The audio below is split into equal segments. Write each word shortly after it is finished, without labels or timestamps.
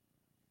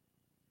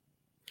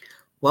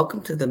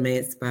Welcome to the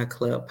Med Spa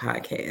Club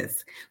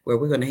podcast, where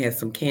we're going to have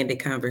some candid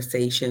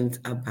conversations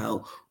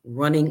about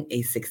running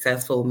a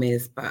successful med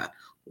spa.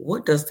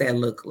 What does that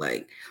look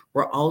like?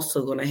 We're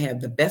also going to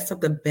have the best of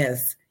the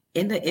best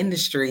in the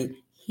industry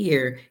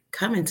here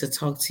coming to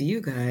talk to you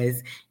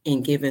guys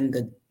and giving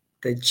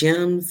the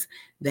gems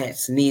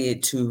that's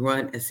needed to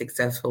run a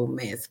successful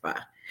med spa.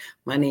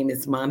 My name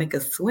is Monica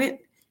Swint,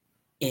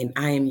 and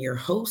I am your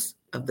host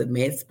of the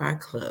Med Spa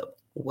Club.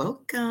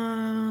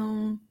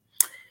 Welcome.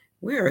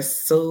 We are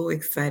so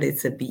excited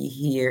to be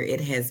here. It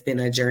has been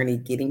a journey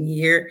getting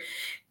here.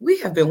 We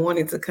have been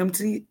wanting to come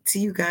to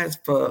you guys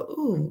for,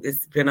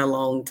 it's been a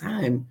long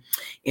time.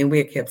 And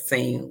we kept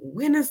saying,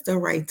 when is the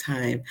right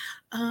time?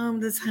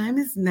 The time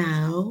is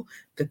now.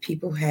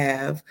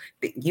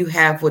 You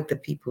have what the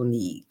people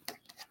need.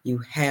 You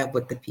have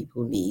what the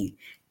people need.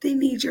 They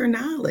need your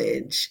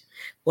knowledge.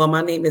 Well,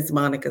 my name is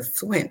Monica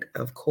Swint,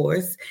 of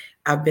course.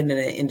 I've been in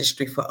the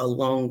industry for a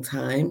long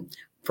time,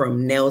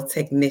 from nail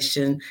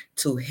technician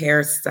to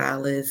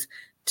hairstylist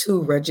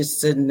to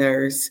registered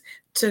nurse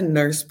to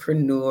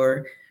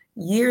nursepreneur.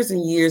 Years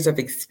and years of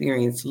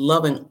experience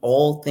loving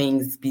all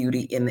things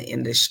beauty in the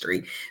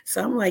industry.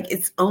 So I'm like,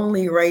 it's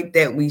only right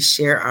that we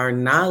share our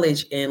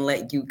knowledge and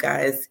let you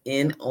guys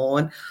in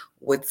on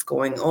what's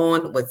going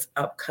on, what's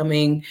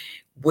upcoming,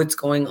 what's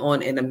going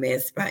on in the med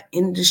spa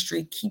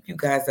industry, keep you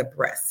guys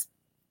abreast.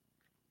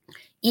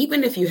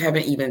 Even if you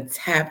haven't even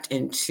tapped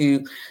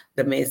into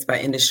the med spa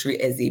industry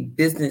as a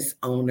business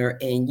owner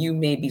and you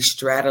may be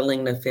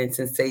straddling the fence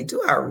and say, do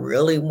I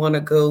really want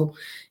to go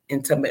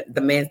into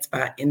the med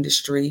spa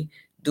industry?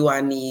 Do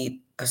I need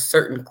a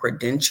certain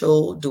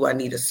credential? Do I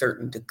need a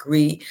certain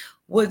degree?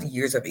 What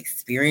years of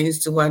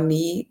experience do I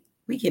need?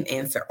 We can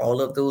answer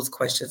all of those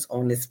questions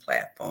on this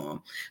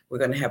platform. We're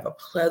going to have a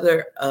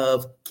plethora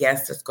of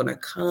guests that's going to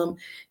come,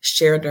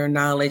 share their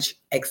knowledge,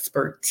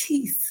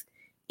 expertise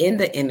in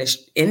the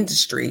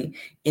industry,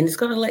 and it's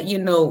going to let you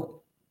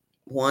know,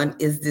 one,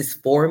 is this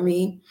for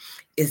me?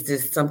 Is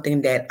this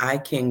something that I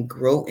can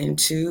grow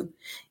into?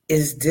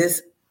 Is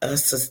this a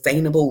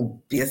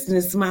sustainable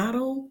business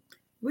model?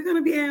 We're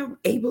going to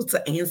be able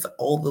to answer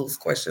all those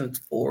questions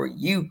for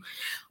you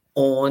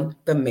on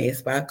the Med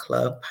Spa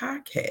Club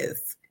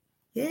podcast.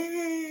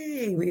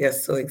 Yay! We are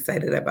so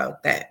excited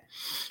about that.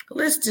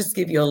 Let's just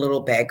give you a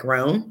little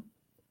background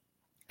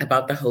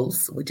about the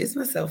host, which is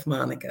myself,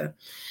 Monica.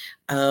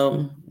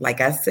 Like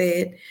I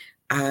said,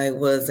 I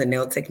was a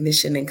nail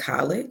technician in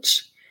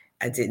college.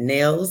 I did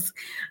nails.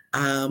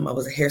 I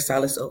was a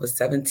hairstylist over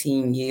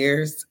 17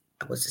 years.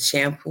 I was a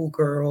shampoo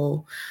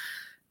girl.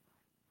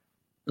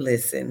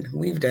 Listen,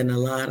 we've done a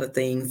lot of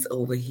things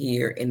over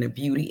here in the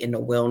beauty and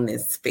the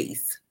wellness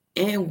space.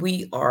 And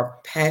we are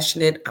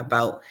passionate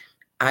about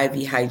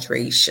IV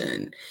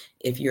hydration.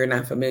 If you're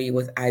not familiar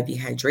with IV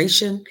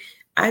hydration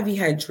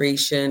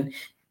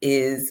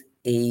is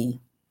a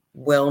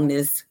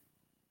wellness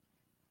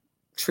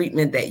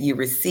treatment that you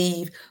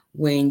receive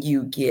when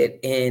you get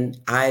an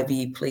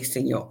IV placed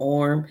in your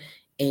arm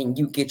and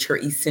you get your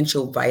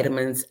essential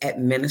vitamins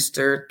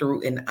administered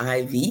through an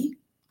IV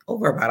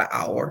over about an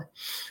hour.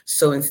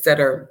 So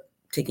instead of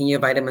taking your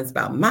vitamins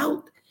by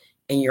mouth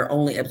and you're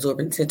only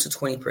absorbing 10 to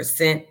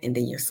 20%, and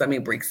then your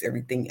stomach breaks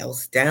everything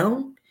else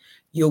down,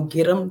 you'll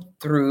get them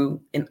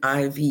through an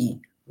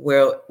IV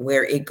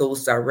where it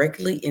goes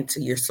directly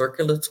into your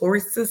circulatory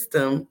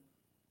system,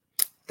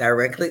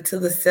 directly to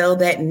the cell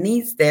that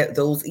needs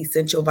those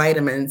essential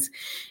vitamins,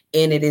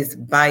 and it is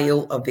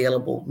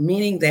bioavailable,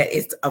 meaning that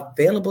it's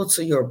available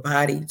to your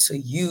body to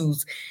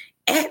use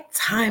at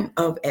time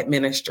of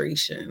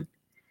administration.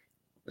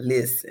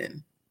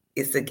 Listen,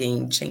 it's a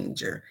game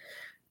changer.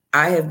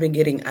 I have been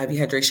getting IV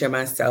hydration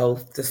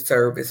myself, the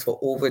service, for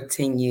over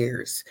 10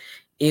 years.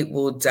 It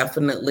will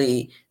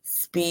definitely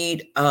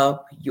speed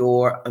up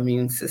your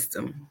immune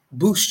system,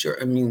 boost your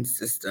immune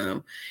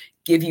system,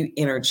 give you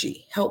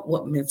energy, help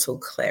with mental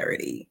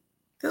clarity.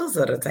 Those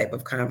are the type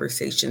of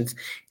conversations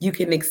you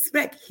can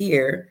expect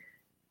here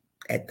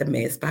at the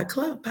Med Spa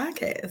Club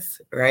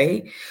podcast,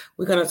 right?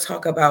 We're going to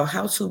talk about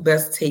how to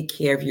best take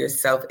care of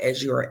yourself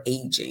as you're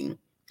aging.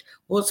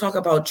 We'll talk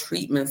about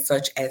treatments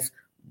such as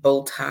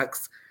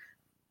Botox,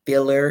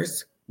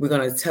 fillers. We're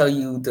going to tell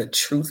you the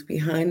truth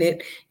behind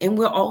it. And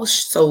we'll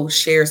also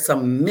share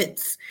some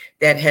myths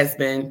that has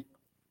been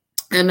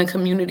in the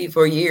community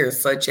for years,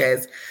 such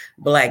as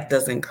Black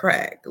doesn't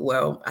crack.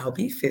 Well, I'll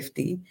be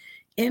 50,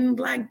 and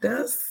Black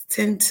does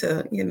tend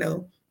to,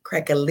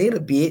 crack a little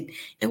bit.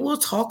 And we'll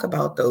talk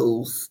about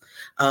those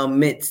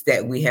myths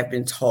that we have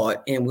been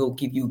taught, and we'll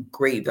give you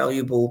great,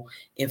 valuable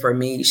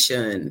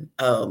information,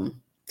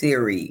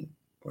 theory,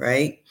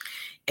 right?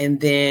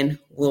 And then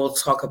we'll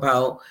talk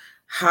about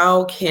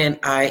how can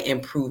I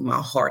improve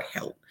my heart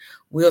health.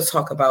 We'll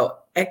talk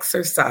about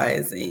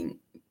exercising,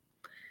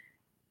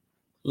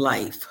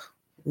 life,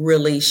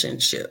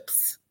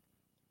 relationships,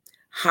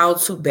 how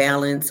to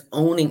balance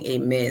owning a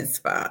med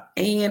spa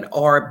and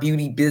our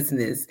beauty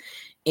business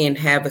and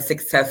have a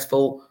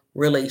successful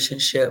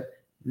relationship,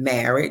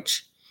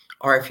 marriage,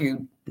 or if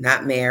you're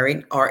not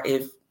married, or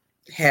if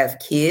have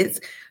kids.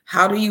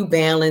 How do you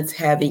balance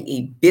having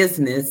a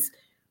business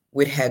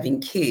with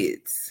having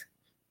kids?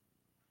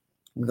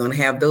 We're going to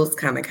have those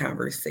kind of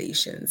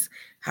conversations.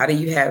 How do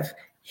you have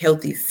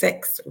healthy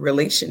sex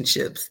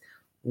relationships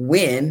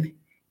when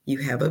you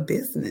have a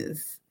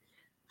business?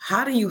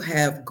 How do you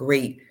have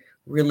great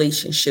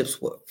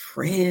relationships with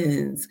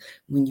friends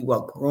when you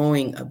are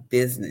growing a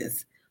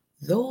business?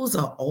 Those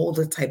are all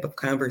the type of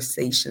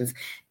conversations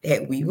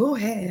that we will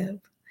have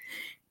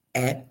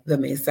at the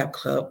Mesa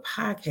Club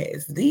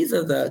podcast. These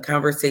are the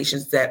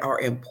conversations that are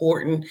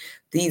important.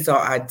 These are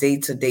our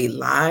day-to-day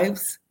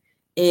lives.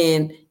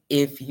 And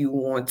if you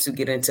want to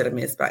get into the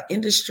med spa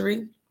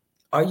industry,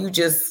 or you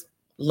just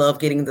love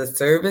getting the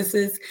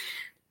services,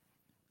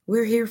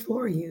 we're here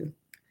for you.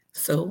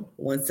 So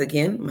once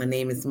again, my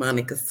name is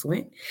Monica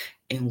Swint,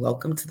 and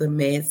welcome to the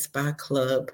Med Spa Club